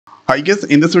Hi guys,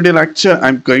 in this video lecture,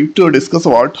 I'm going to discuss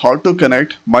about how to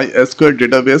connect MySQL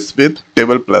database with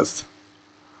TablePlus.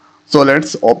 So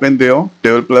let's open there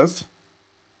TablePlus,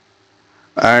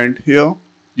 and here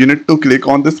you need to click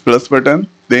on this plus button,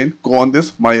 then go on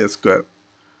this MySQL.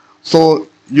 So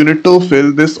you need to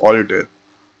fill this all detail.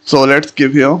 So let's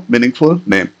give here meaningful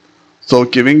name. So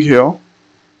giving here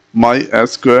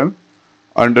MySQL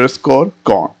underscore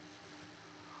con.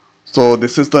 So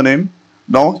this is the name.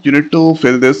 Now you need to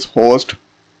fill this host,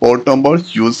 port number,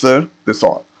 user, this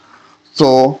all.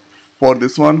 So for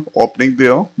this one, opening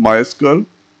there MySQL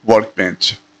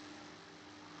workbench.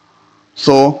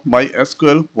 So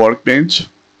MySQL workbench,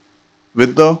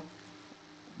 with the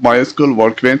MySQL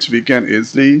workbench we can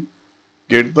easily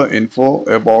get the info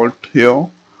about here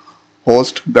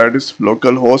host, that is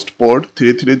localhost port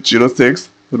 3306,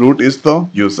 root is the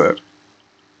user.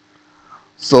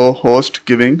 So host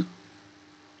giving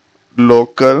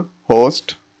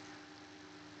localhost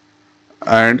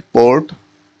and port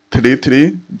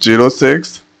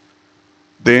 3306,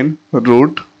 then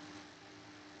root,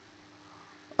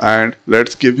 and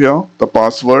let's give here the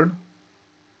password.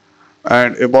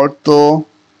 And about the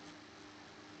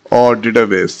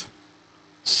database,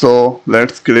 so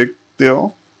let's click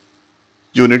there.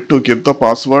 You need to give the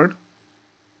password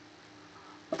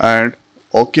and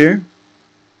OK.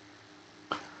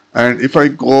 And if I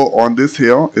go on this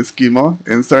here schema,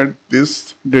 inside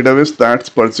this database, that's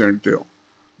present there,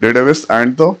 database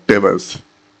and the tables.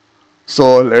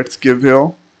 So let's give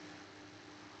here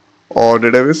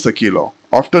database Sakila.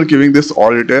 After giving this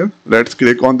all detail, let's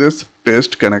click on this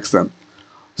paste connection.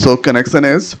 So connection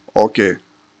is OK.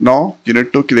 Now you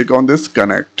need to click on this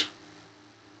connect.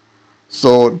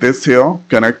 So this here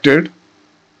connected,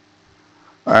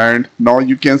 and now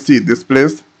you can see this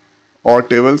place or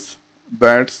tables,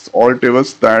 that's all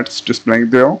tables that's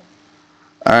displaying there.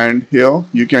 And here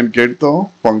you can get the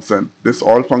function, this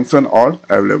all function are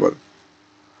available.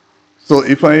 So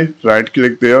if I right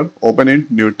click there, open in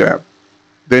new tab,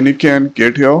 then you can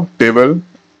get here table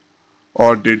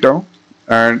or data.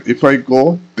 And if I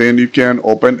go, then you can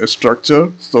open a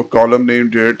structure, so column name,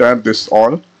 data type, this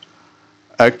all.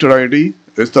 Actor ID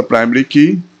is the primary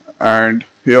key, and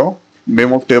here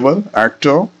name of table,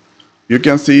 actor. You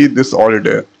can see this all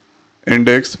detail,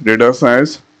 index, data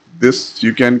size, this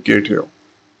you can get here.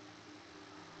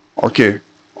 Okay,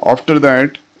 after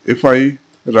that, if I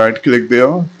right click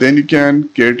there, then you can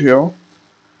get here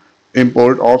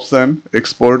import option,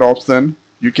 export option.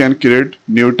 You can create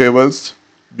new tables,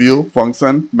 view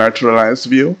function, materialize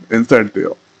view, insert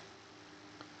there.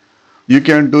 You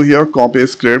can do here copy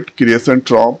script, creation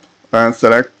drop, and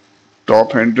select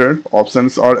top 100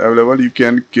 options are available. You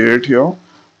can create here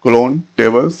clone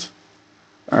tables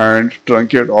and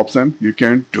truncate option you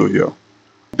can do here.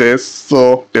 This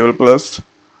TablePlus,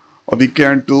 we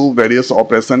can do various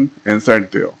operations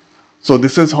inside there. So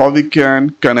this is how we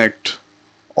can connect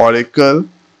MySQL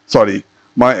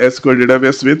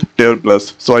database with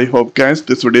TablePlus. So I hope guys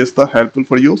this video is helpful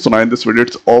for you. So now in this video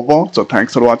it's over. So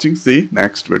thanks for watching. See you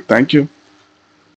next video. Thank you.